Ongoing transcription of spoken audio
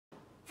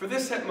For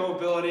this hip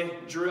mobility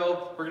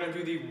drill, we're going to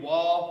do the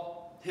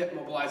wall hip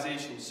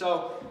mobilization.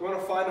 So you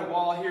want to find a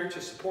wall here to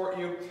support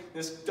you.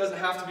 This doesn't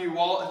have to be a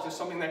wall, it's just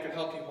something that can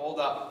help you hold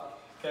up.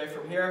 Okay,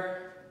 from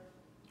here,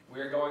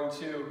 we're going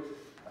to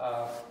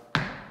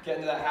get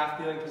into that half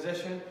kneeling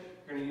position.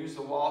 You're going to use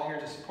the wall here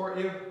to support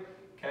you.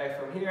 Okay,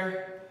 from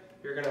here,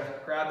 you're going to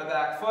grab the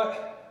back foot,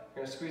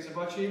 you're going to squeeze the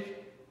butt cheek,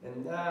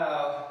 and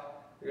now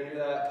you're going to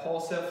do that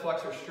pulse hip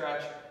flexor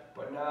stretch,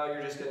 but now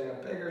you're just getting a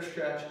bigger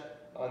stretch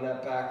on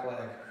that back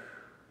leg.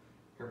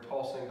 You're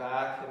pulsing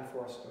back and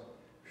forth. So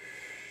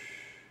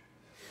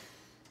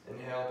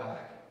inhale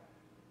back.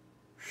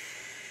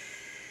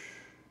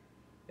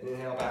 And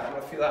inhale back. I'm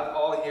going to feel that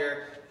all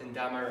here and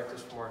down my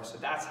rectus femoris. So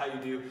that's how you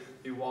do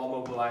the wall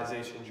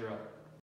mobilization drill.